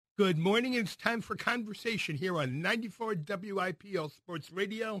Good morning. It's time for conversation here on 94 WIPL Sports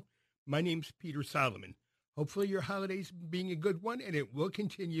Radio. My name's Peter Solomon. Hopefully your holiday's being a good one, and it will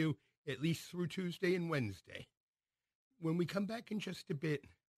continue at least through Tuesday and Wednesday. When we come back in just a bit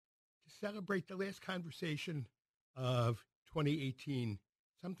to celebrate the last conversation of 2018,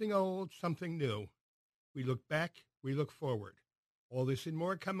 something old, something new. We look back, we look forward. All this and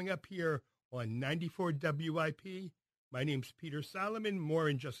more coming up here on 94 WIP. My name's Peter Solomon, more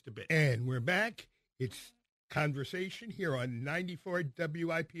in just a bit. And we're back. It's conversation here on 94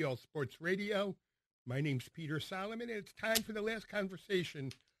 WIPL Sports Radio. My name's Peter Solomon, and it's time for the last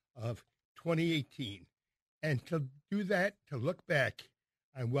conversation of 2018. And to do that, to look back,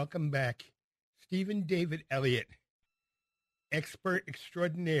 I welcome back Stephen David Elliott, expert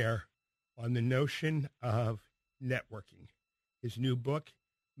extraordinaire on the notion of networking. His new book,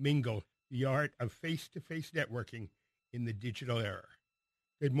 MINGLE, The Art of Face-to-Face Networking in the Digital Era.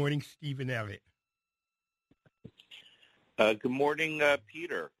 Good morning, Stephen Elliott. Good morning,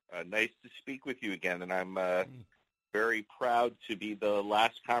 Peter. Nice to speak with you again, and I'm very proud to be the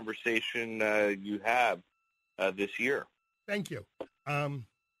last conversation you have this year. Thank you.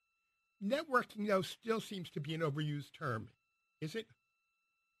 Networking, though, still seems to be an overused term. Is it?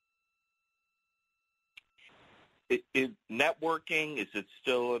 Networking, is it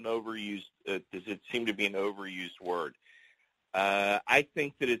still an overused, does it seem to be an overused word? I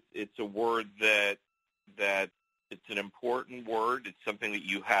think that it's a word that it's an important word. It's something that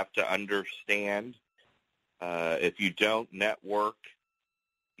you have to understand. If you don't network,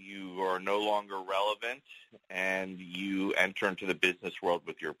 you are no longer relevant, and you enter into the business world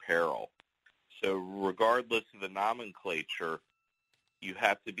with your peril. So regardless of the nomenclature, you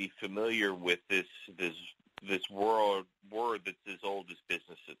have to be familiar with this word that's as old as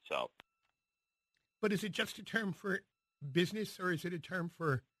business itself. But is it just a term for business, or is it a term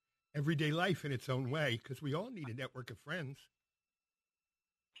for everyday life in its own way? Because we all need a network of friends.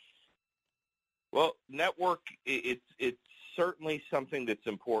 Well, network, it's certainly something that's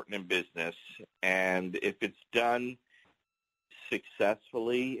important in business, and if it's done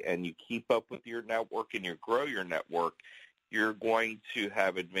successfully and you keep up with your network and you grow your network, you're going to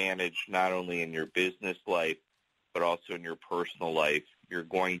have advantage not only in your business life, but also in your personal life. You're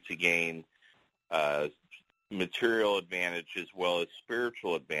going to gain material advantage as well as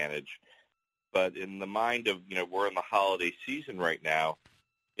spiritual advantage. But in the mind of, we're in the holiday season right now,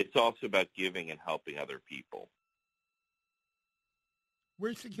 it's also about giving and helping other people.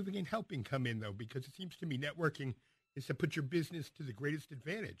 Where's the giving and helping come in, though? Because it seems to me networking is to put your business to the greatest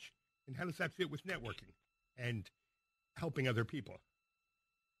advantage. And how does that fit with networking and helping other people?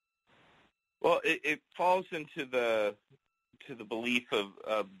 Well, it falls into the belief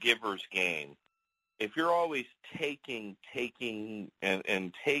of giver's gain. If you're always taking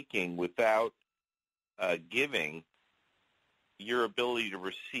and taking without giving, your ability to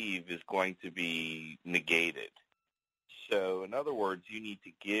receive is going to be negated. So, in other words, you need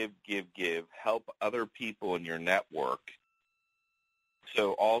to give, help other people in your network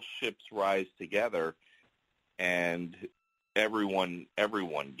so all ships rise together and everyone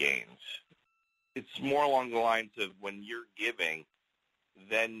gains. It's more along the lines of when you're giving,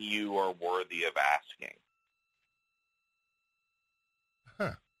 then you are worthy of asking.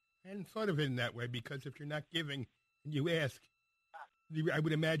 Huh. I hadn't thought of it in that way, because if you're not giving and you ask, I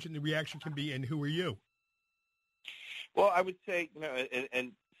would imagine the reaction can be, and who are you? Well, I would say,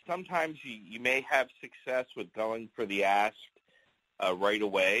 and sometimes you may have success with going for the ask right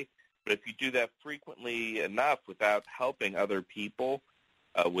away, but if you do that frequently enough without helping other people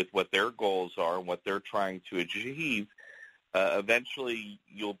with what their goals are and what they're trying to achieve, eventually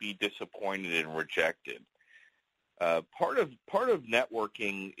you'll be disappointed and rejected. Part of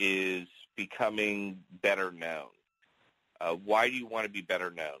networking is becoming better known. Why do you want to be better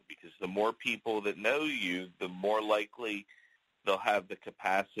known? Because the more people that know you, the more likely they'll have the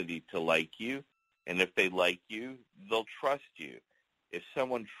capacity to like you. And if they like you, they'll trust you. If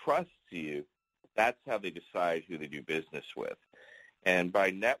someone trusts you, that's how they decide who they do business with. And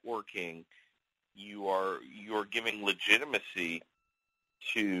by networking, you're giving legitimacy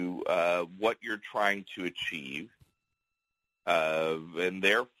to what you're trying to achieve, and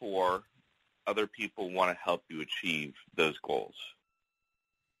therefore other people want to help you achieve those goals.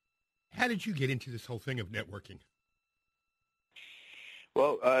 How did you get into this whole thing of networking?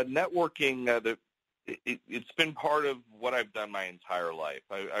 Well, networking, it's been part of what I've done my entire life.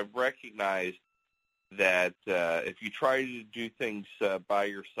 I've recognized that if you try to do things by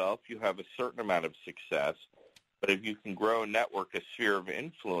yourself, you have a certain amount of success. But if you can grow a network, a sphere of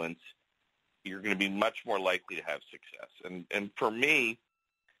influence, you're going to be much more likely to have success. And for me,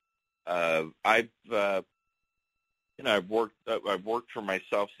 I've worked for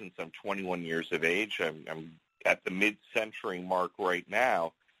myself since I'm 21 years of age. I'm at the mid-century mark right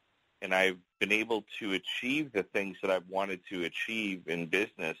now, and I've been able to achieve the things that I've wanted to achieve in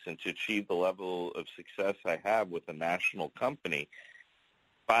business and to achieve the level of success I have with a national company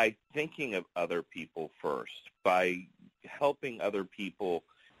by thinking of other people first, by helping other people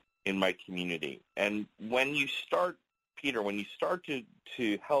in my community. And when you start, Peter,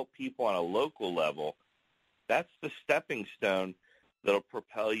 to help people on a local level, that's the stepping stone that'll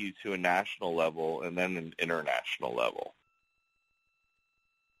propel you to a national level and then an international level.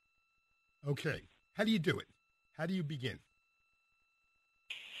 Okay. How do you do it? How do you begin?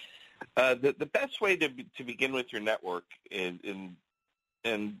 The best way to begin with your network is,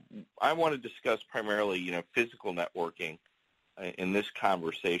 and I want to discuss primarily, physical networking in this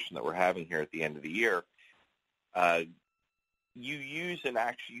conversation that we're having here at the end of the year. You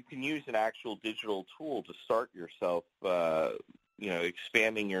can use an actual digital tool to start yourself,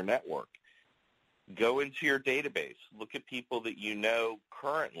 expanding your network. Go into your database. Look at people that you know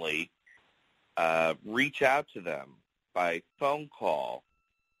currently. Reach out to them by phone call,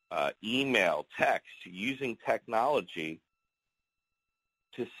 email, text, using technology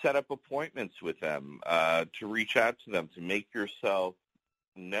to set up appointments with them, to reach out to them, to make yourself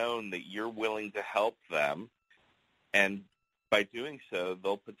known that you're willing to help them, and by doing so,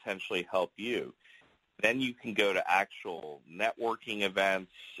 they'll potentially help you. Then you can go to actual networking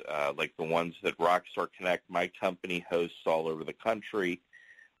events like the ones that Rockstar Connect, my company, hosts all over the country,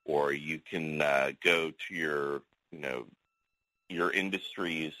 or you can go to your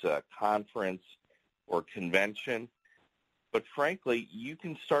industry's conference or convention. But frankly, you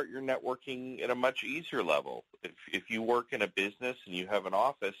can start your networking at a much easier level. If you work in a business and you have an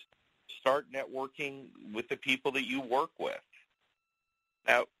office, start networking with the people that you work with.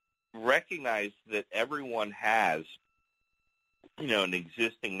 Now, recognize that everyone has, an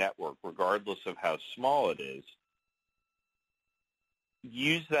existing network, regardless of how small it is.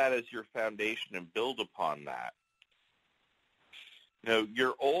 Use that as your foundation and build upon that.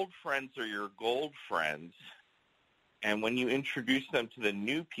 Your old friends are your gold friends, and when you introduce them to the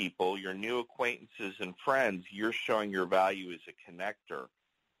new people, your new acquaintances and friends, you're showing your value as a connector.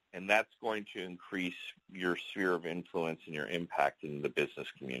 And that's going to increase your sphere of influence and your impact in the business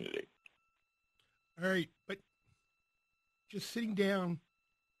community. All right, but just sitting down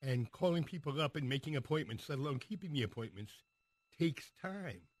and calling people up and making appointments, let alone keeping the appointments, takes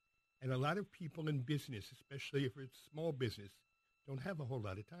time. And a lot of people in business, especially if it's small business, don't have a whole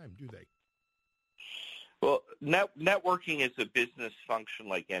lot of time, do they? Well, networking is a business function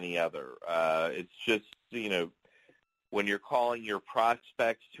like any other. It's just, when you're calling your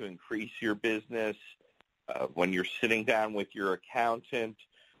prospects to increase your business, when you're sitting down with your accountant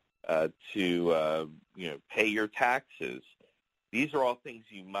to pay your taxes, these are all things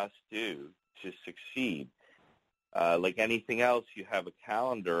you must do to succeed. Like anything else, you have a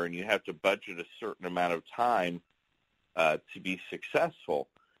calendar and you have to budget a certain amount of time to be successful.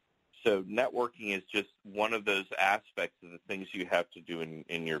 So networking is just one of those aspects of the things you have to do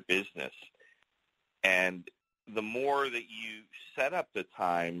in your business. And the more that you set up the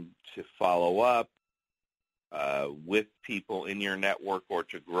time to follow up with people in your network or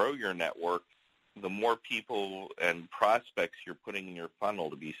to grow your network, the more people and prospects you're putting in your funnel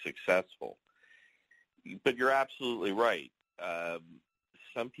to be successful. But you're absolutely right.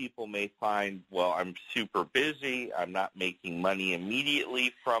 Some people may find, well, I'm super busy. I'm not making money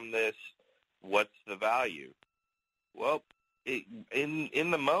immediately from this. What's the value? Well, in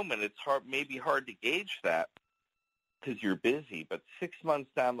the moment, it's maybe hard to gauge that because you're busy. But 6 months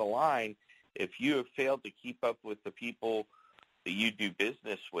down the line, if you have failed to keep up with the people that you do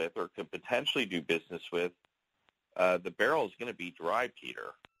business with or could potentially do business with, the barrel is going to be dry,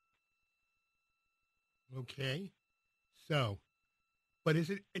 Peter. Okay. So, but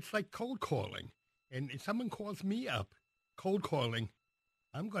it's like cold calling. And if someone calls me up, cold calling,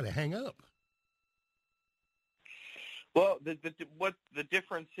 I'm going to hang up. Well, what the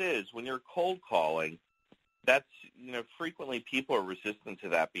difference is when you're cold calling, that's, frequently people are resistant to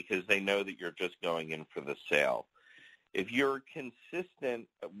that because they know that you're just going in for the sale. If you're consistent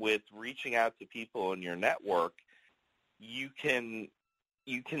with reaching out to people in your network, you can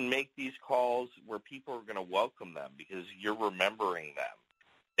make these calls where people are going to welcome them because you're remembering them.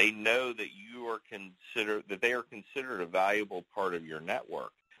 They know that they are considered a valuable part of your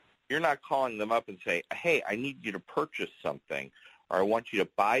network. You're not calling them up and say, hey, I need you to purchase something, or I want you to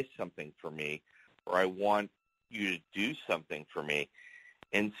buy something for me, or I want you to do something for me.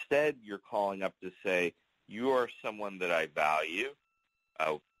 Instead, you're calling up to say, you are someone that I value.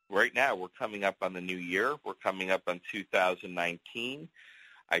 right now we're coming up on the new year. We're coming up on 2019.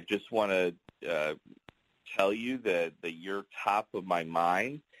 I just want to tell you that you're top of my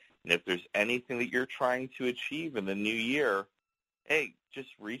mind. And if there's anything that you're trying to achieve in the new year, hey, just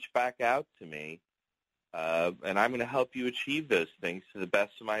reach back out to me, and I'm going to help you achieve those things to the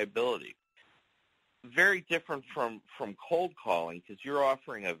best of my ability. Very different from cold calling, because you're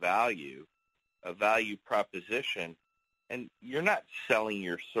offering a value proposition, and you're not selling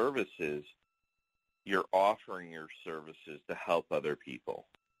your services. You're offering your services to help other people.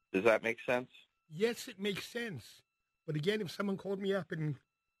 Does that make sense? Yes, it makes sense. But again, if someone called me up and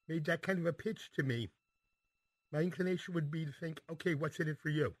made that kind of a pitch to me, my inclination would be to think, okay, what's in it for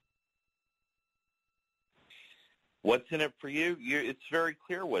you? What's in it for you? It's very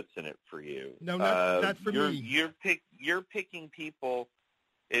clear what's in it for you. No, not for me. You're picking people.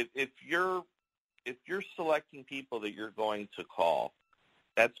 If you're selecting people that you're going to call,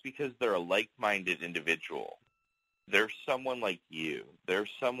 that's because they're a like-minded individual. They're someone like you. They're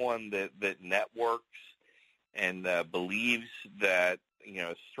someone that networks and believes that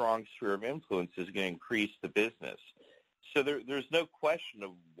a strong sphere of influence is going to increase the business. So there's no question of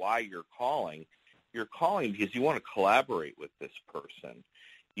why you're calling. You're calling because you want to collaborate with this person.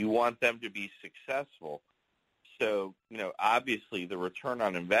 You want them to be successful. So, obviously the return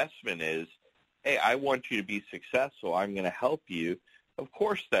on investment is, hey, I want you to be successful. I'm going to help you. Of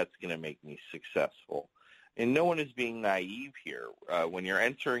course that's going to make me successful. And no one is being naive here. When you're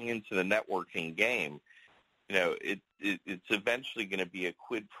entering into the networking game, it's eventually going to be a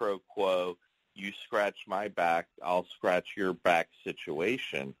quid pro quo. You scratch my back, I'll scratch your back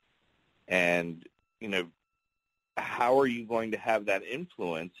situation. And, how are you going to have that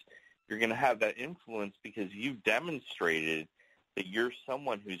influence? You're going to have that influence because you've demonstrated that you're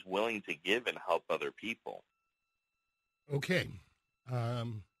someone who's willing to give and help other people. Okay.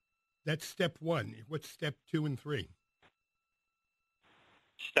 That's step one. What's step 2 and 3?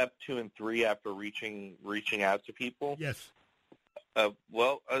 Step 2 and 3 after reaching out to people? Yes. Let's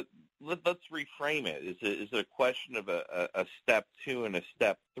reframe it. Is it a question of a step 2 and a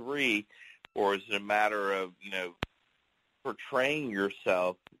step 3, or is it a matter of portraying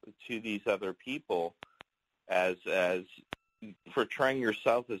yourself to these other people as portraying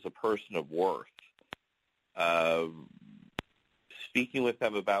yourself as a person of worth? Speaking with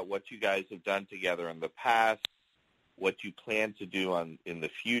them about what you guys have done together in the past, what you plan to do in the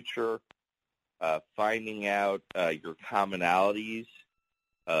future, finding out your commonalities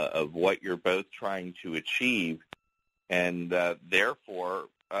of what you're both trying to achieve, and therefore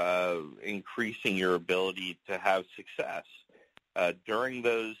increasing your ability to have success. During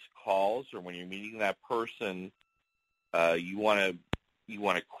those calls or when you're meeting that person, you want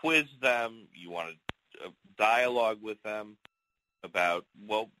to quiz them, you want to dialogue with them about,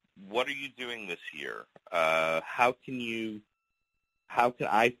 well, what are you doing this year? How can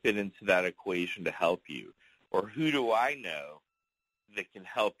I fit into that equation to help you? Or who do I know that can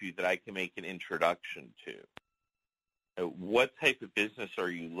help you that I can make an introduction to? What type of business are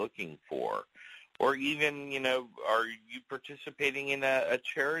you looking for? Or even, are you participating in a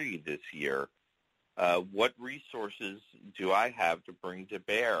charity this year? What resources do I have to bring to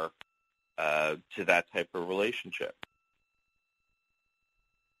bear to that type of relationship?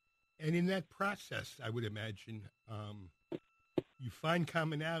 And in that process, I would imagine, you find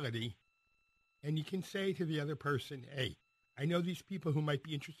commonality, and you can say to the other person, hey, I know these people who might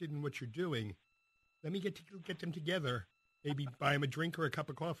be interested in what you're doing. Let me get them together, maybe buy them a drink or a cup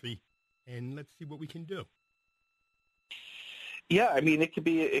of coffee, and let's see what we can do. Yeah, I mean, it could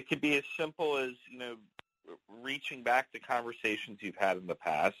be as simple as, reaching back to conversations you've had in the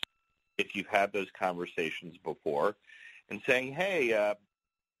past, if you've had those conversations before, and saying, hey,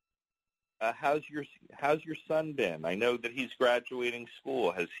 how's your son been? I know that he's graduating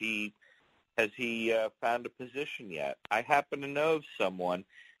school. Has he found a position yet? I happen to know of someone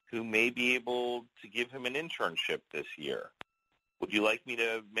who may be able to give him an internship this year. Would you like me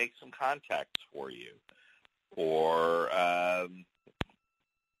to make some contacts for you? Or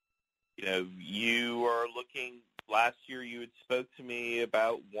you are looking. Last year, you had spoke to me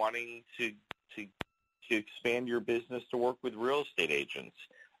about wanting to expand your business to work with real estate agents.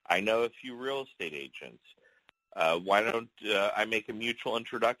 I know a few real estate agents. Why don't I make a mutual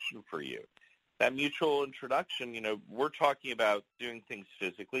introduction for you? That mutual introduction, we're talking about doing things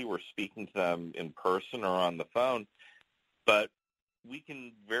physically. We're speaking to them in person or on the phone, but we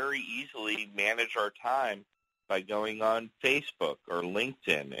can very easily manage our time by going on Facebook or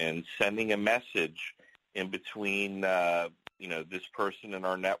LinkedIn and sending a message in between, this person in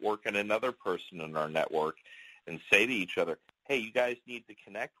our network and another person in our network, and say to each other, hey, you guys need to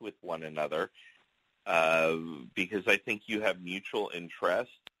connect with one another because I think you have mutual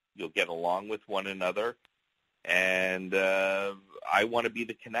interest. You'll get along with one another, and I want to be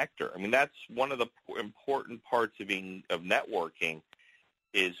the connector. I mean, that's one of the important parts of networking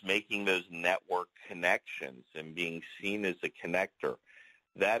is making those network connections and being seen as a connector.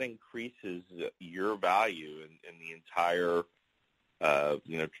 That increases your value in the entire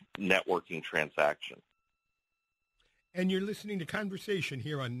networking transaction. And you're listening to Conversation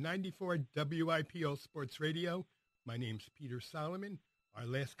here on 94 WIPL Sports Radio. My name's Peter Solomon. Our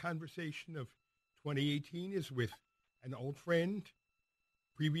last conversation of 2018 is with an old friend,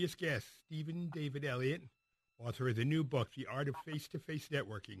 previous guest, Stephen David Elliott, author of the new book, The Art of Face-to-Face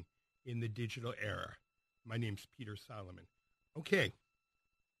Networking in the Digital Era. My name's Peter Solomon. Okay.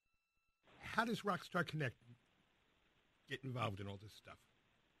 How does Rockstar Connect get involved in all this stuff?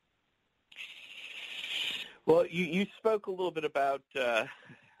 Well, you spoke a little bit about the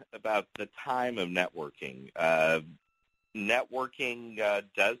time of networking. Networking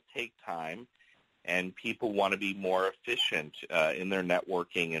does take time, and people want to be more efficient in their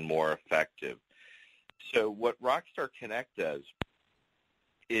networking and more effective. So what Rockstar Connect does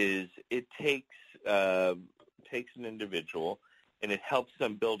is it takes an individual and it helps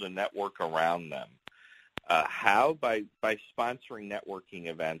them build a network around them. How? By sponsoring networking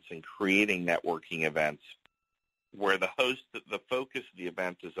events and creating networking events where the focus of the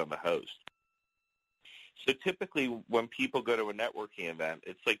event is on the host. So typically when people go to a networking event,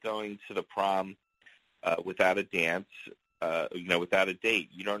 it's like going to the prom without a dance, without a date.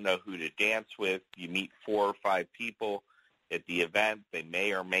 You don't know who to dance with. You meet 4 or 5 people at the event. They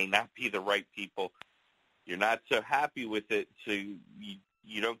may or may not be the right people. You're not so happy with it, so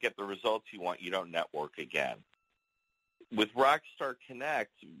you don't get the results you want. You don't network again. With Rockstar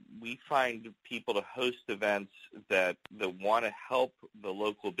Connect, we find people to host events that want to help the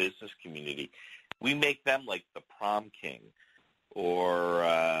local business community. We make them like the prom king or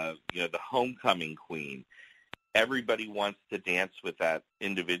the homecoming queen. Everybody wants to dance with that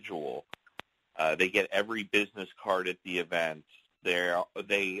individual. They get every business card at the event.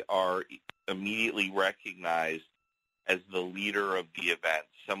 They are immediately recognized as the leader of the event,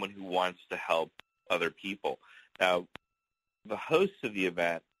 someone who wants to help other people. Now, the hosts of the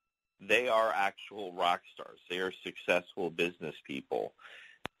event, they are actual rock stars. They are successful business people.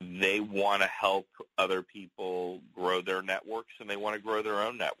 They want to help other people grow their networks, and they want to grow their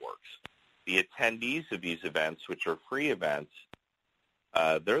own networks. The attendees of these events, which are free events,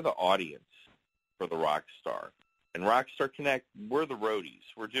 they're the audience for the rock star. And Rockstar Connect, we're the roadies.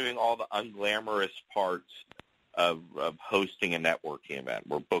 We're doing all the unglamorous parts of hosting a networking event.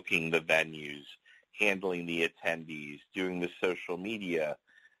 We're booking the venues, handling the attendees, doing the social media,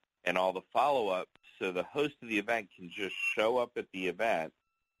 and all the follow-up, so the host of the event can just show up at the event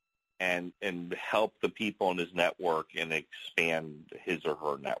and help the people in his network and expand his or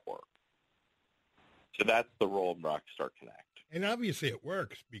her network. So that's the role of Rockstar Connect. And obviously it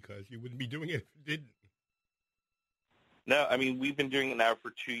works, because you wouldn't be doing it if it didn't. No, I mean, we've been doing it now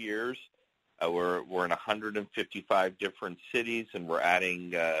for 2 years. We're in 155 different cities, and we're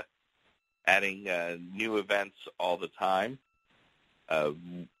adding new events all the time.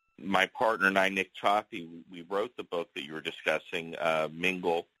 My partner and I, Nick Chaffee, we wrote the book that you were discussing,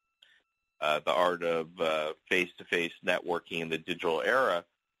 MINGLE, The Art of Face-to-Face Networking in the Digital Era,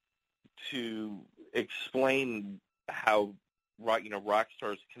 to explain how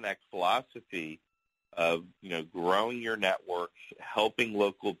Rockstar's Connect philosophy of growing your network, helping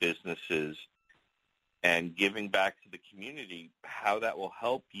local businesses, and giving back to the community, how that will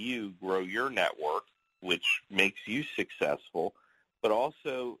help you grow your network, which makes you successful, but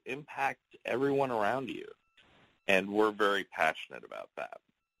also impact everyone around you. And we're very passionate about that.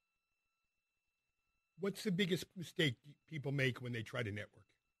 What's the biggest mistake people make when they try to network?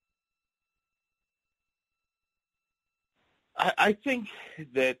 I think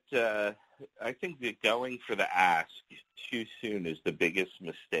that going for the ask too soon is the biggest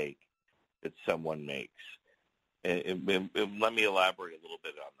mistake that someone makes. And let me elaborate a little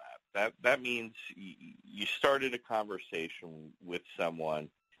bit on that. That means you started a conversation with someone,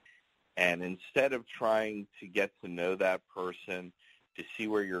 and instead of trying to get to know that person, to see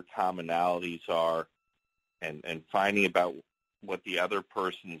where your commonalities are, and finding about what the other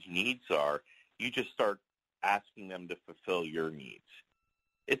person's needs are, you just start asking them to fulfill your needs.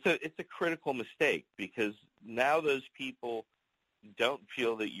 It's a critical mistake, because now those people don't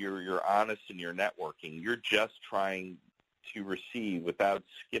feel that you're honest in your networking. You're just trying to receive without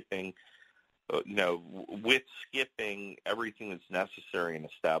skipping, with skipping everything that's necessary in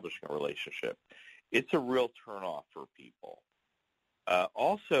establishing a relationship. It's a real turnoff for people.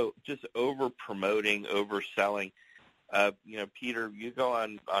 Also, just over-promoting, overselling. Peter, you go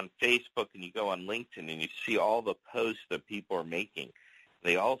on Facebook and you go on LinkedIn and you see all the posts that people are making.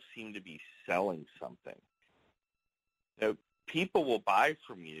 They all seem to be selling something. People will buy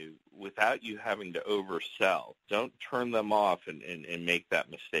from you without you having to oversell. Don't turn them off and make that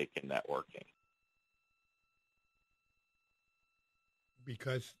mistake in networking.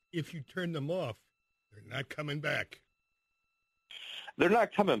 Because if you turn them off, they're not coming back. They're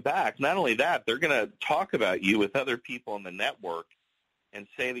not coming back. Not only that, they're going to talk about you with other people in the network and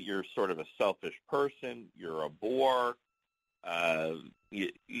say that you're sort of a selfish person, you're a bore.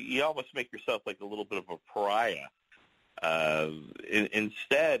 You almost make yourself like a little bit of a pariah.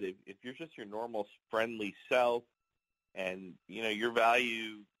 Instead, if you're just your normal friendly self and, your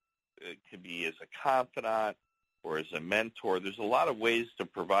value could be as a confidant or as a mentor, there's a lot of ways to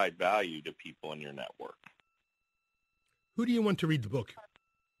provide value to people in your network. Who do you want to read the book?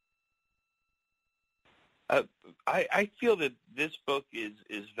 I feel that this book is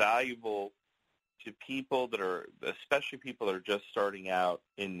valuable to people that are, especially people that are just starting out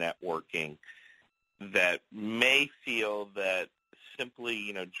in networking, that may feel that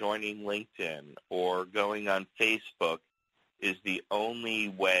simply, joining LinkedIn or going on Facebook is the only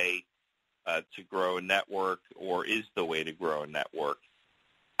way to grow a network or is the way to grow a network.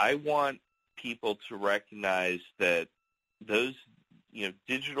 I want people to recognize that those,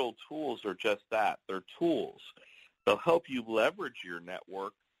 digital tools are just that. They're tools. They'll help you leverage your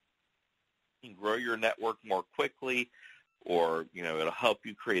network and grow your network more quickly, or, it'll help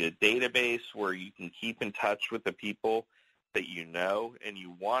you create a database where you can keep in touch with the people that you know and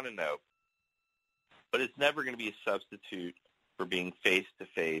you want to know. But it's never going to be a substitute for being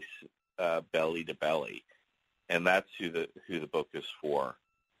face-to-face, belly-to-belly. And that's who the book is for.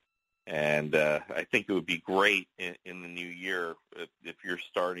 And I think it would be great in the new year if you're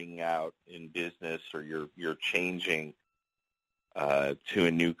starting out in business or you're changing to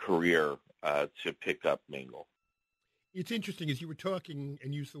a new career to pick up Mingle. It's interesting, as you were talking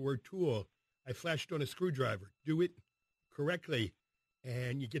and used the word tool, I flashed on a screwdriver. Do it correctly,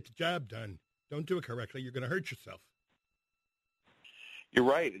 and you get the job done. Don't do it correctly, you're going to hurt yourself. You're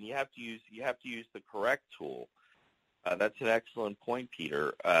right, and you have to use the correct tool. That's an excellent point,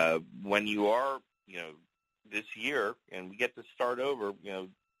 Peter. When you are, this year, and we get to start over,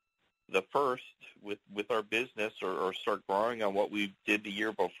 the first with our business or start growing on what we did the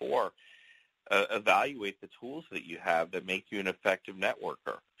year before, evaluate the tools that you have that make you an effective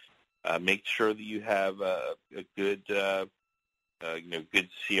networker. Make sure that you have a good, good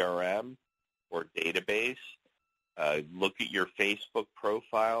CRM or database. Look at your Facebook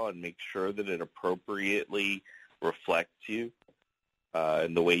profile and make sure that it appropriately reflects you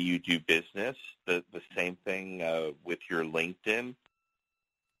and the way you do business. The same thing with your LinkedIn.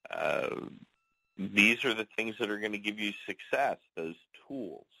 These are the things that are going to give you success, those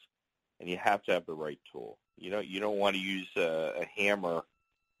tools. And you have to have the right tool. You don't want to use a hammer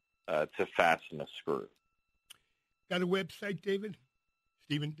to fasten a screw. Got a website, David?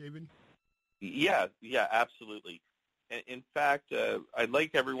 Stephen, David? Yeah, absolutely. In fact, I'd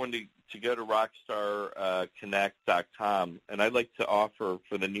like everyone to go to rockstarconnect.com, and I'd like to offer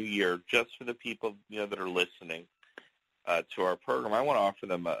for the new year, just for the people that are listening to our program, I want to offer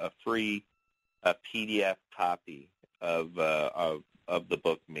them a free PDF copy of the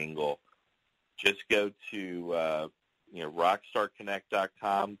book Mingle. Just go to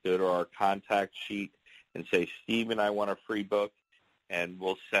rockstarconnect.com, go to our contact sheet, and say, Stephen, I want a free book, and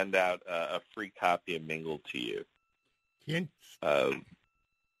we'll send out a free copy of Mingle to you. Can't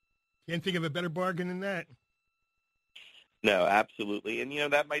think of a better bargain than that. No, absolutely. And,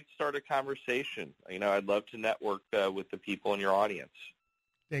 that might start a conversation. I'd love to network with the people in your audience.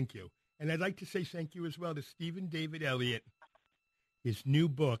 Thank you. And I'd like to say thank you as well to Stephen David Elliott, his new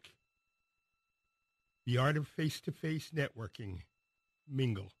book, The Art of Face-to-Face Networking,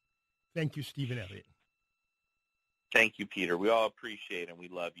 Mingle. Thank you, Stephen Elliott. Thank you, Peter. We all appreciate it, and we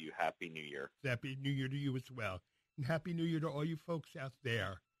love you. Happy New Year. Happy New Year to you as well. And Happy New Year to all you folks out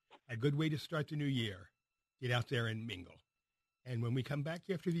there. A good way to start the new year. Get out there and mingle. And when we come back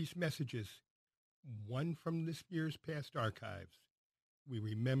after these messages, one from this year's past archives, we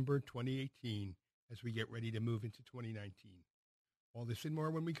remember 2018 as we get ready to move into 2019. All this and more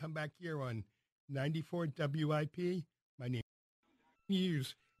when we come back here on 94 WIP. My name is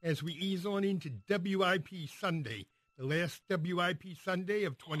Hughes as we ease on into WIP Sunday, the last WIP Sunday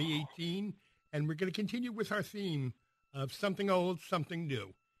of 2018. And we're going to continue with our theme of something old, something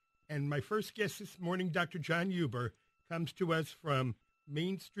new. And my first guest this morning, Dr. John Huber, comes to us from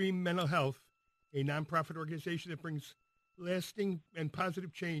Mainstream Mental Health, a nonprofit organization that brings lasting and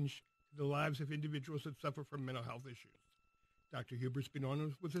positive change to the lives of individuals that suffer from mental health issues. Dr. Huber's been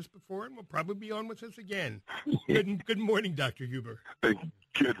on with us before and will probably be on with us again. Good morning, Dr. Huber.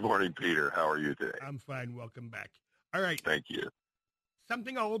 Good morning, Peter. How are you today? I'm fine. Welcome back. All right. Thank you.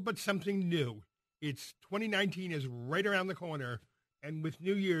 Something old, but something new. It's 2019 is right around the corner, and with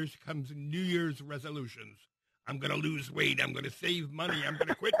New Year's comes New Year's resolutions. I'm going to lose weight. I'm going to save money. I'm going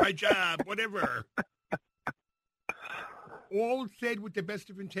to quit my job, whatever. All said with the best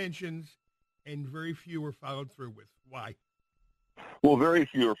of intentions, and very few are followed through with. Why? Well, very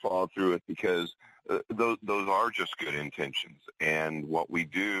few are followed through it because those are just good intentions. And what we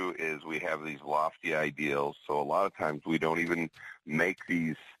do is we have these lofty ideals. So a lot of times we don't even make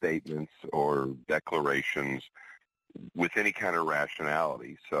these statements or declarations with any kind of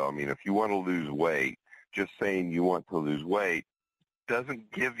rationality. So, I mean, if you want to lose weight, just saying you want to lose weight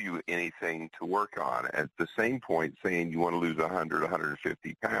doesn't give you anything to work on. At the same point, saying you want to lose 100,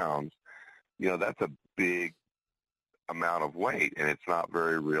 150 pounds, that's a big amount of weight, and it's not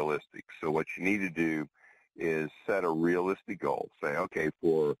very realistic. So what you need to do is set a realistic goal. Say, okay,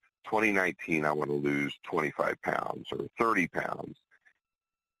 for 2019, I want to lose 25 pounds or 30 pounds.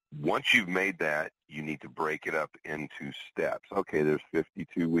 Once you've made that, you need to break it up into steps. Okay, there's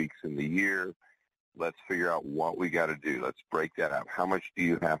 52 weeks in the year. Let's figure out what we got to do. Let's break that up. How much do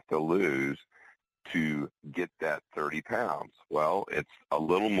you have to lose to get that 30 pounds? Well, it's a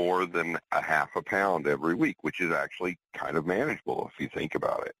little more than a half a pound every week, which is actually kind of manageable if you think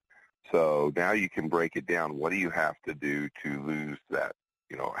about it. So now you can break it down. What do you have to do to lose that,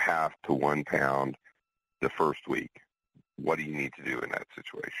 half to 1 pound the first week? What do you need to do in that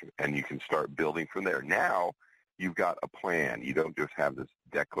situation? And you can start building from there. Now you've got a plan. You don't just have this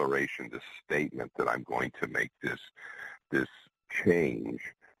declaration, this statement that I'm going to make this change.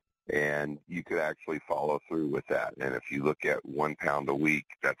 And you could actually follow through with that. And if you look at 1 pound a week,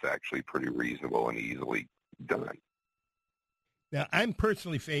 that's actually pretty reasonable and easily done. Now, I'm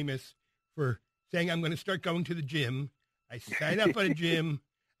personally famous for saying I'm going to start going to the gym. I sign up at a gym.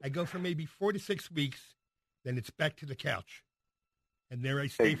 I go for maybe 4 to 6 weeks. Then it's back to the couch. And there I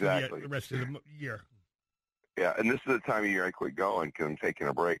stay for the rest of the year. Yeah, and this is the time of year I quit going because I'm taking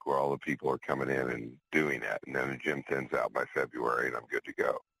a break where all the people are coming in and doing that. And then the gym thins out by February, and I'm good to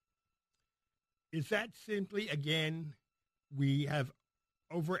go. Is that simply, again, we have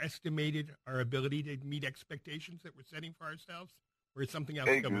overestimated our ability to meet expectations that we're setting for ourselves? Or is something else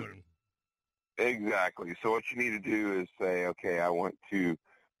going on? Exactly. So what you need to do is say, okay, I want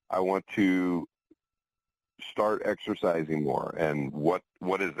to start exercising more. And what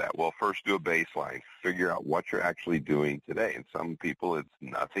is that? Well, first do a baseline. Figure out what you're actually doing today. And some people it's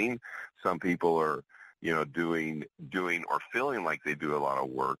nothing. Some people are doing or feeling like they do a lot of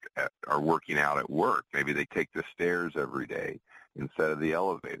work are working out at work. Maybe they take the stairs every day instead of the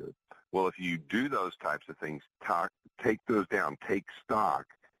elevator. Well, if you do those types of things, take those down. Take stock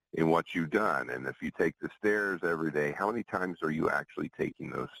in what you've done. And if you take the stairs every day, how many times are you actually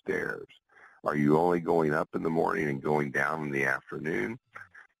taking those stairs? Are you only going up in the morning and going down in the afternoon?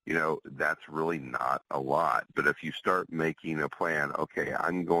 That's really not a lot. But if you start making a plan, okay,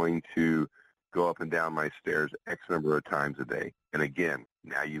 I'm going to go up and down my stairs X number of times a day. And again,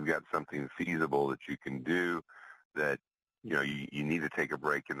 now you've got something feasible that you can do that, you need to take a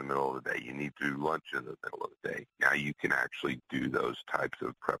break in the middle of the day. You need to do lunch in the middle of the day. Now you can actually do those types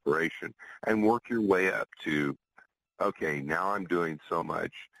of preparation and work your way up to, okay, now I'm doing so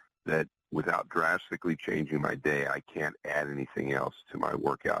much that without drastically changing my day, I can't add anything else to my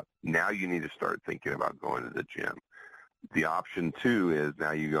workout. Now you need to start thinking about going to the gym. The option 2 is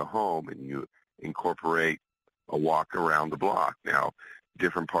now you go home and you incorporate a walk around the block. Now,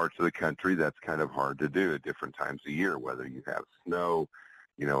 different parts of the country, that's kind of hard to do at different times of year, whether you have snow,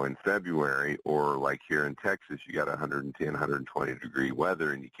 in February, or like here in Texas, you got 110, 120 degree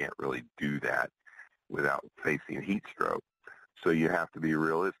weather, and you can't really do that without facing heat stroke. So you have to be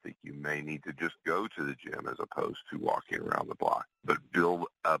realistic. You may need to just go to the gym as opposed to walking around the block, but build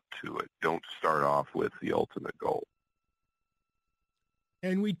up to it. Don't start off with the ultimate goal.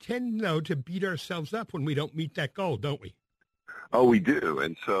 And we tend, though, to beat ourselves up when we don't meet that goal, don't we? Oh, we do.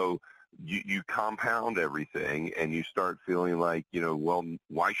 And so you compound everything and you start feeling like, well,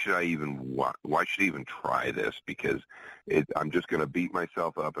 why should I even try this? Because I'm just going to beat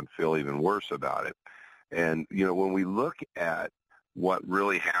myself up and feel even worse about it. And, when we look at what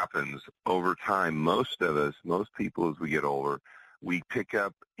really happens over time, most people as we get older, we pick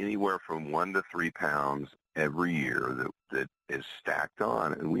up anywhere from 1 to 3 pounds every year that is stacked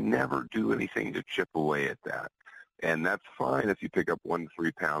on, and we never do anything to chip away at that. And that's fine if you pick up 1 to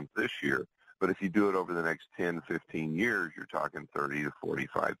 3 pounds this year, But if you do it over the next 10, 15 years, you're talking 30 to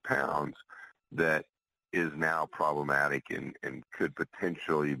 45 pounds that is now problematic and could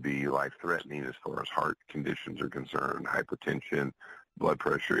potentially be life-threatening as far as heart conditions are concerned, hypertension, blood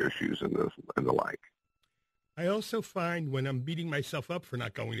pressure issues, and the like. I also find when I'm beating myself up for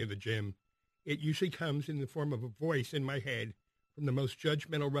not going to the gym, it usually comes in the form of a voice in my head from the most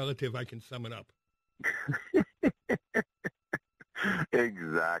judgmental relative I can summon up.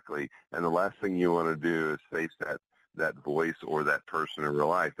 Exactly. And the last thing you want to do is face that voice or that person in real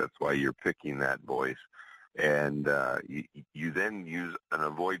life. That's why you're picking that voice. And you then use an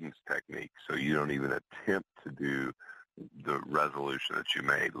avoidance technique, so you don't even attempt to do the resolution that you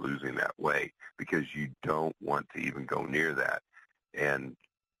made, losing that weight, because you don't want to even go near that. And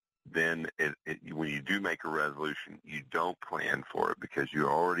then when you do make a resolution, you don't plan for it because you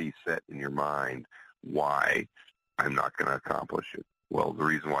already set in your mind why I'm not going to accomplish it. Well, the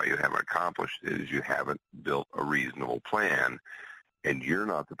reason why you haven't accomplished it is you haven't built a reasonable plan, and you're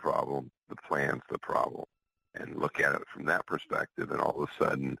not the problem. The plan's the problem. And look at it from that perspective, and all of a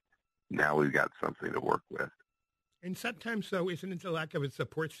sudden, now we've got something to work with. And sometimes, though, isn't it the lack of a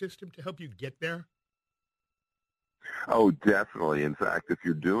support system to help you get there? Oh, definitely. In fact, if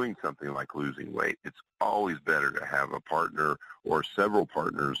you're doing something like losing weight, it's always better to have a partner or several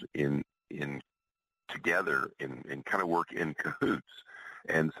partners in together and kind of work in cahoots.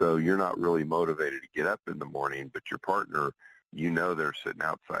 And so you're not really motivated to get up in the morning, but your partner, you know, they're sitting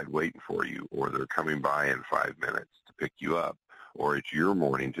outside waiting for you, or they're coming by in 5 minutes to pick you up, or it's your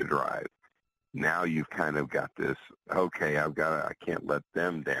morning to drive. Now you've kind of got this, okay, I can't let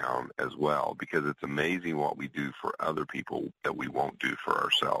them down as well, because it's amazing what we do for other people that we won't do for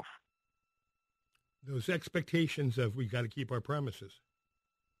ourselves. Those expectations of we got to keep our promises.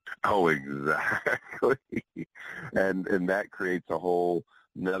 Oh, exactly. And that creates a whole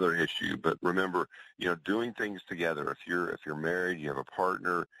another issue. But remember, doing things together, if you're married, you have a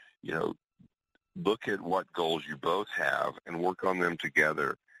partner, look at what goals you both have and work on them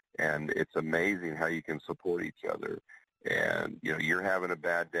together. And it's amazing how you can support each other. And, you're having a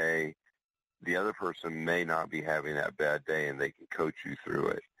bad day. The other person may not be having that bad day, and they can coach you through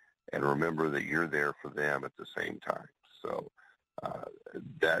it. And remember that you're there for them at the same time. So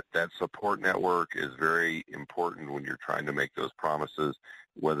that support network is very important when you're trying to make those promises,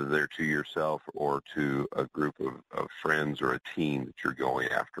 whether they're to yourself or to a group of friends or a team that you're going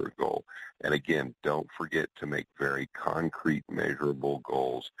after a goal. And again, don't forget to make very concrete, measurable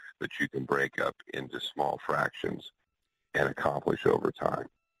goals that you can break up into small fractions and accomplish over time.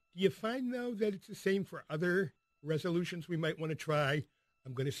 Do you find, though, that it's the same for other resolutions we might want to try?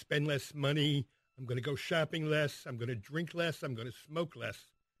 I'm going to spend less money. I'm going to go shopping less. I'm going to drink less. I'm going to smoke less.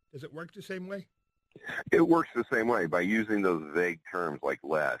 Does it work the same way? It works the same way by using those vague terms like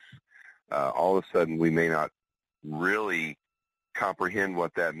less. All of a sudden, we may not really comprehend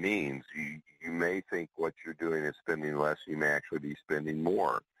what that means. You may think what you're doing is spending less. You may actually be spending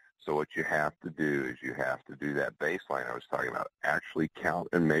more. So what you have to do is you have to do that baseline I was talking about. Actually count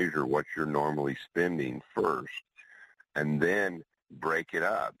and measure what you're normally spending first, and then break it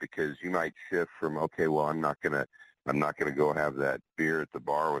up, because you might shift from, okay, well, I'm not gonna go have that beer at the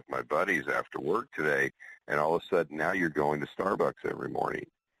bar with my buddies after work today, and all of a sudden now you're going to Starbucks every morning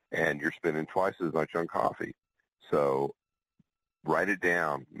and you're spending twice as much on coffee. So write it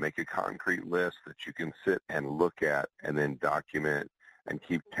down, make a concrete list that you can sit and look at, and then document and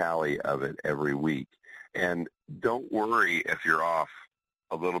keep tally of it every week. And don't worry if you're off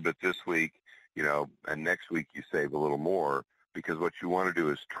a little bit this week, and next week you save a little more, because what you want to do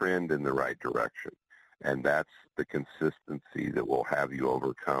is trend in the right direction. And that's the consistency that will have you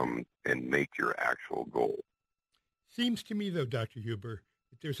overcome and make your actual goal. Seems to me, though, Dr. Huber,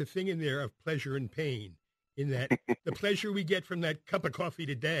 that there's a thing in there of pleasure and pain, in that the pleasure we get from that cup of coffee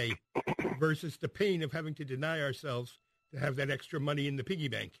today versus the pain of having to deny ourselves to have that extra money in the piggy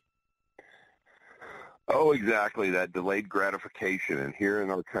bank. Oh, exactly, that delayed gratification. And here in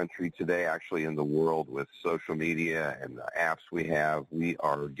our country today, actually in the world, with social media and the apps we have, we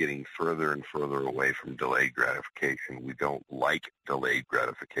are getting further and further away from delayed gratification. We don't like delayed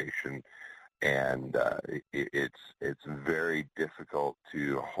gratification, and it's very difficult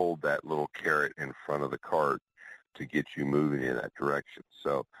to hold that little carrot in front of the cart to get you moving in that direction.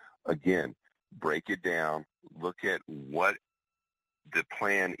 So, again, break it down, look at what the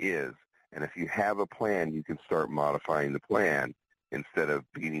plan is. And if you have a plan, you can start modifying the plan instead of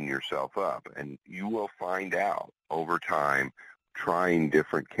beating yourself up. And you will find out over time, trying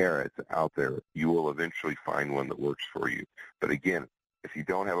different carrots out there, you will eventually find one that works for you. But again, if you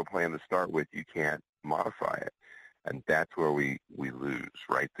don't have a plan to start with, you can't modify it. And that's where we lose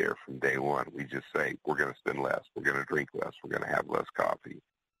right there from day one. We just say, we're going to spend less, we're going to drink less, we're going to have less coffee,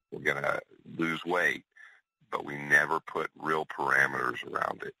 we're going to lose weight, but we never put real parameters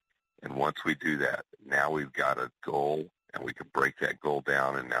around it. And once we do that, now we've got a goal, and we can break that goal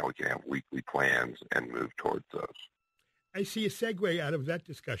down, and now we can have weekly plans and move towards those. I see a segue out of that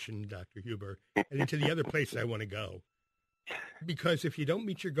discussion, Dr. Huber, and into the other place I want to go. Because if you don't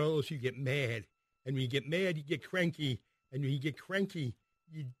meet your goals, you get mad. And when you get mad, you get cranky. And when you get cranky,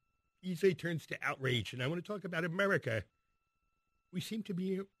 you easily turns to outrage. And I want to talk about America. We seem to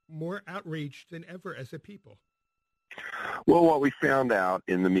be more outraged than ever as a people. Well, what we found out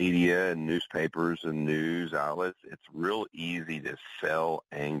in the media and newspapers and news outlets, it's real easy to sell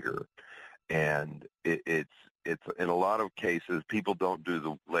anger. And it's in a lot of cases, people don't do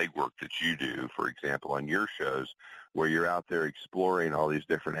the legwork that you do, for example, on your shows, where you're out there exploring all these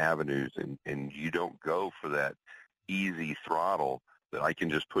different avenues, and you don't go for that easy throttle that I can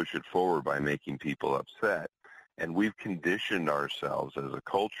just push it forward by making people upset. And we've conditioned ourselves as a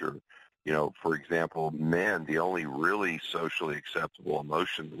culture. You know, for example, men, the only really socially acceptable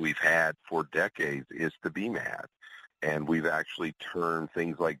emotion that we've had for decades is to be mad. And we've actually turned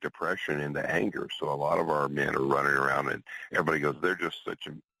things like depression into anger. So a lot of our men are running around and everybody goes, they're just such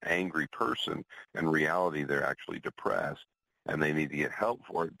an angry person. In reality, they're actually depressed and they need to get help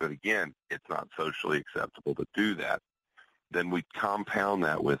for it. But again, it's not socially acceptable to do that. Then we compound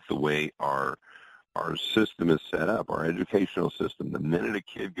that with the way our system is set up, our educational system. The minute a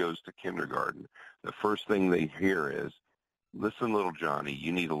kid goes to kindergarten, the first thing they hear is, listen, little Johnny,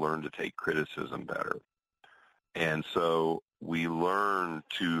 you need to learn to take criticism better. And so we learn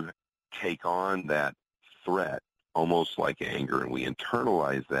to take on that threat almost like anger, and we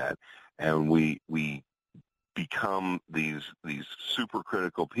internalize that, and we become these super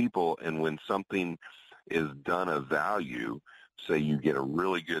critical people. And when something is done of value, say you get a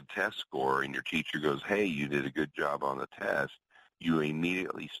really good test score and your teacher goes, hey, you did a good job on the test, you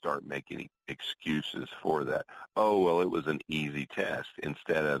immediately start making excuses for that. Oh, well, it was an easy test,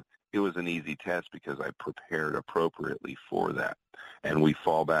 instead of, it was an easy test because I prepared appropriately for that. And we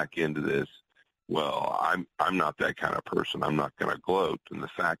fall back into this, well, I'm not that kind of person. I'm not going to gloat. And the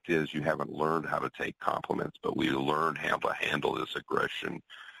fact is, you haven't learned how to take compliments, but we learned how to handle this aggression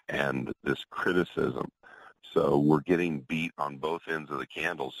and this criticism. So we're getting beat on both ends of the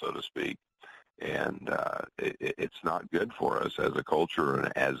candle, so to speak. And it's not good for us as a culture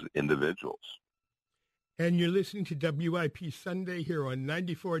and as individuals. And you're listening to WIP Sunday here on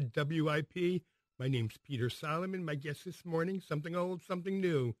 94 WIP. My name's Peter Solomon. My guest this morning, something old, something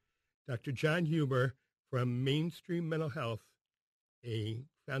new, Dr. John Huber from Mainstream Mental Health, a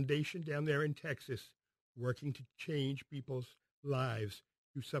foundation down there in Texas working to change people's lives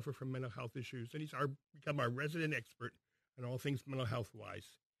who suffer from mental health issues. And he's become our resident expert on all things mental health-wise.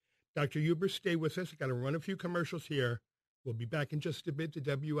 Dr. Huber, stay with us. I've got to run a few commercials here. We'll be back in just a bit to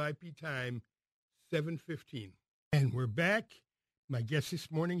WIP time, 7:15. And we're back. My guest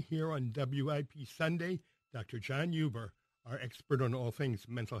this morning here on WIP Sunday, Dr. John Huber, our expert on all things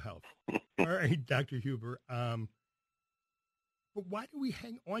mental health. All right, Dr. Huber. But why do we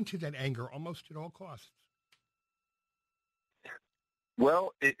hang on to that anger almost at all costs?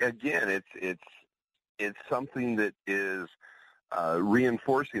 Well, it's something that is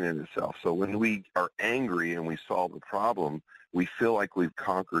reinforcing in itself. So when we are angry and we solve a problem, we feel like we've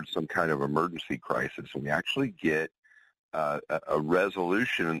conquered some kind of emergency crisis, and we actually get a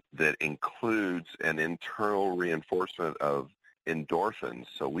resolution that includes an internal reinforcement of endorphins.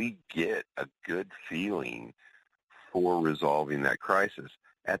 So we get a good feeling for resolving that crisis.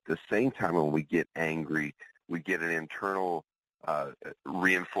 At the same time, when we get angry, we get an internal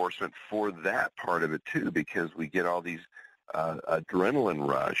reinforcement for that part of it too, because we get all these adrenaline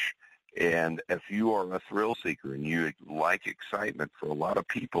rush. And if you are a thrill seeker and you like excitement, for a lot of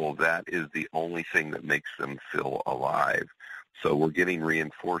people, that is the only thing that makes them feel alive. So we're getting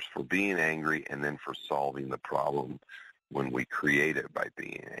reinforced for being angry and then for solving the problem when we create it by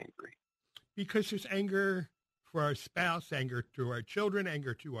being angry. Because there's anger for our spouse, anger to our children,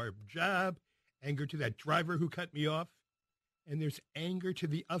 anger to our job, anger to that driver who cut me off, and there's anger to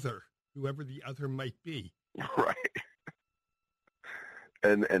the other, whoever the other might be. Right.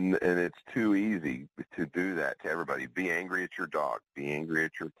 And it's too easy to do that to everybody. Be angry at your dog. Be angry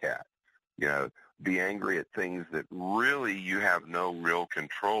at your cat. You know, be angry at things that really you have no real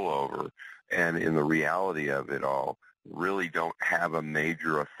control over, and in the reality of it all, really don't have a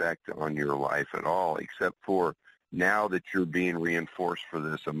major effect on your life at all, except for now that you're being reinforced for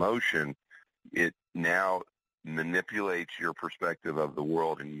this emotion, it now manipulates your perspective of the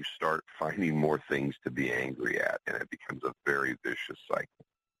world, and you start finding more things to be angry at, and it becomes a very vicious cycle.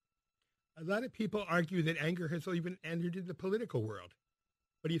 A lot of people argue that anger has even entered the political world.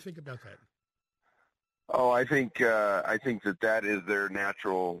 What do you think about that? Oh, I think that is their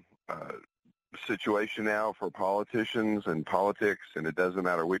natural situation now for politicians and politics, and it doesn't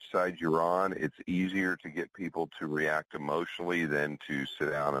matter which side you're on. It's easier to get people to react emotionally than to sit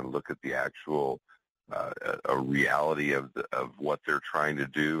down and look at the actual a reality of what they're trying to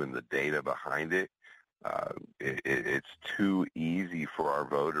do and the data behind it. It's too easy for our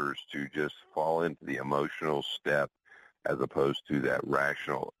voters to just fall into the emotional step as opposed to that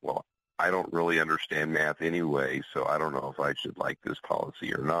rational, well, I don't really understand math anyway, so I don't know if I should like this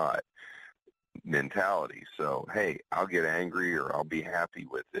policy or not mentality. So, hey, I'll get angry or I'll be happy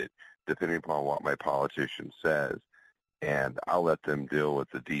with it depending upon what my politician says, and I'll let them deal with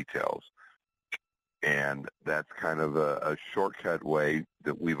the details. And that's kind of a shortcut way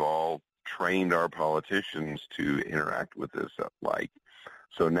that we've all trained our politicians to interact with this like.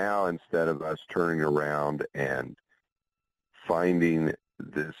 So now instead of us turning around and finding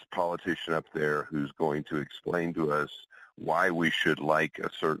this politician up there who's going to explain to us why we should like a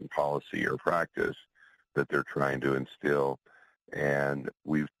certain policy or practice that they're trying to instill, and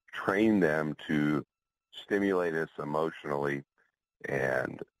we've trained them to stimulate us emotionally,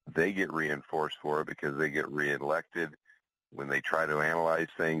 and they get reinforced for it because they get reelected. When they try to analyze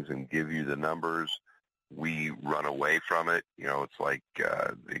things and give you the numbers, we run away from it. You know, it's like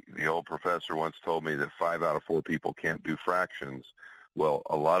the old professor once told me that 5 out of 4 people can't do fractions. Well,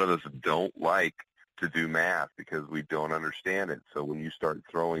 a lot of us don't like to do math because we don't understand it. So when you start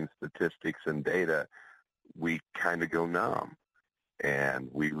throwing statistics and data, we kind of go numb. And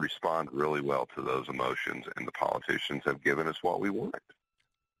we respond really well to those emotions, and the politicians have given us what we want.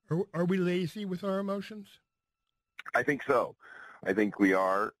 Are we lazy with our emotions? I think so. I think we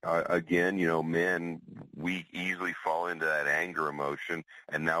are. Again, you know, men, we easily fall into that anger emotion,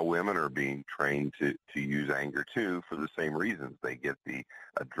 and now women are being trained to use anger too for the same reasons. They get the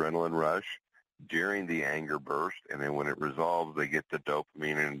adrenaline rush during the anger burst, and then when it resolves, they get the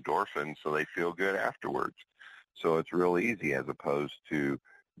dopamine and endorphin, so they feel good afterwards. So it's real easy as opposed to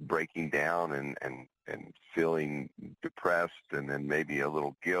breaking down and feeling depressed and then maybe a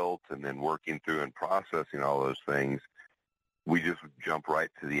little guilt and then working through and processing all those things. We just jump right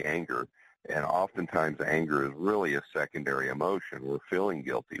to the anger. And oftentimes anger is really a secondary emotion. We're feeling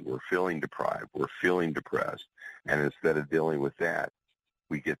guilty. We're feeling deprived. We're feeling depressed. And instead of dealing with that,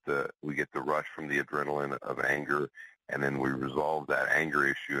 we get the rush from the adrenaline of anger, and then we resolve that anger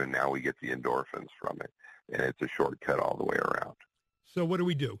issue, and now we get the endorphins from it. And it's a shortcut all the way around. So what do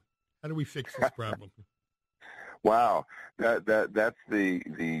we do? How do we fix this problem? Wow, that's the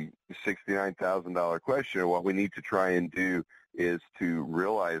 $69,000 question. What we need to try and do is to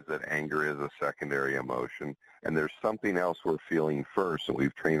realize that anger is a secondary emotion, and there's something else we're feeling first, and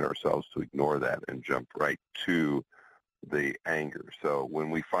we've trained ourselves to ignore that and jump right to the anger. So when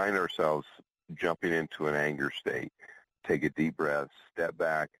we find ourselves jumping into an anger state, take a deep breath, step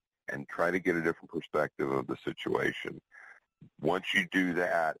back, and try to get a different perspective of the situation. Once you do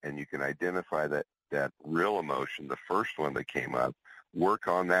that and you can identify that real emotion, the first one that came up, work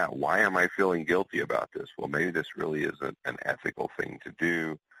on that. Why am I feeling guilty about this? Well, maybe this really isn't an ethical thing to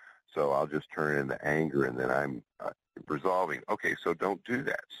do, so I'll just turn it into anger, and then I'm resolving. Okay, so don't do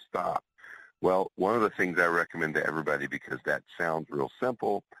that. Stop. Well, one of the things I recommend to everybody, because that sounds real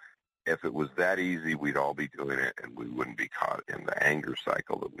simple, if it was that easy, we'd all be doing it, and we wouldn't be caught in the anger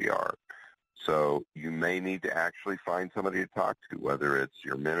cycle that we are. So you may need to actually find somebody to talk to, whether it's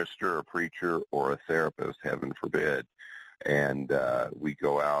your minister, a preacher, or a therapist, heaven forbid. And we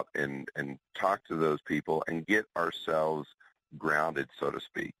go out and talk to those people and get ourselves grounded, so to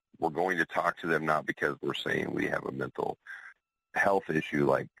speak. We're going to talk to them not because we're saying we have a mental health issue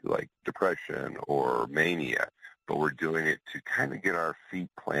like depression or mania, but we're doing it to kind of get our feet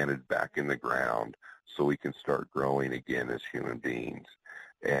planted back in the ground so we can start growing again as human beings.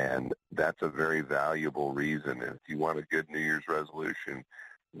 And that's a very valuable reason. If you want a good New Year's resolution,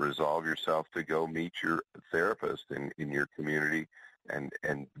 resolve yourself to go meet your therapist in your community and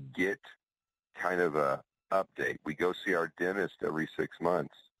get kind of a update. We go see our dentist every 6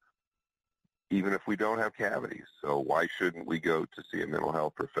 months, even if we don't have cavities. So why shouldn't we go to see a mental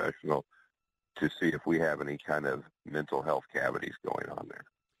health professional to see if we have any kind of mental health cavities going on there?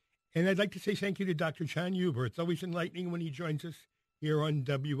 And I'd like to say thank you to Dr. John Huber. It's always enlightening when he joins us here on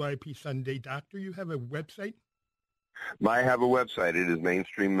WIP Sunday. Doctor, you have a website? I have a website. It is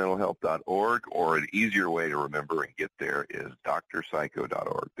mainstreammentalhealth.org, or an easier way to remember and get there is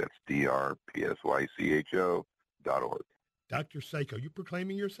drpsycho.org. That's drpsycho.org. www.drpsycho.org. Dr. Psycho, you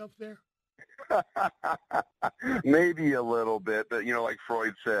proclaiming yourself there? Maybe a little bit, but, like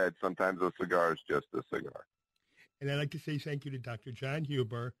Freud said, sometimes a cigar is just a cigar. And I'd like to say thank you to Dr. John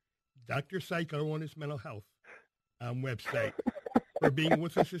Huber, Dr. Psycho on his mental health website, for being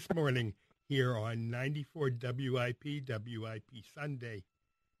with us this morning here on 94 WIP Sunday.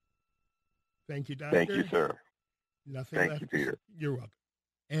 Thank you, Doctor. Thank you, sir. Nothing Thank left. you, Peter. You're welcome.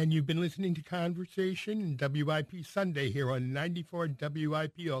 And you've been listening to Conversation WIP Sunday here on 94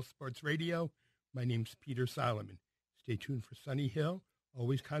 WIP All Sports Radio. My name's Peter Solomon. Stay tuned for Sunny Hill.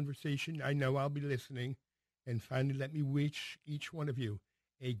 Always conversation. I know I'll be listening. And finally, let me wish each one of you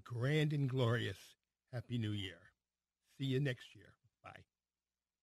a grand and glorious Happy New Year. See you next year.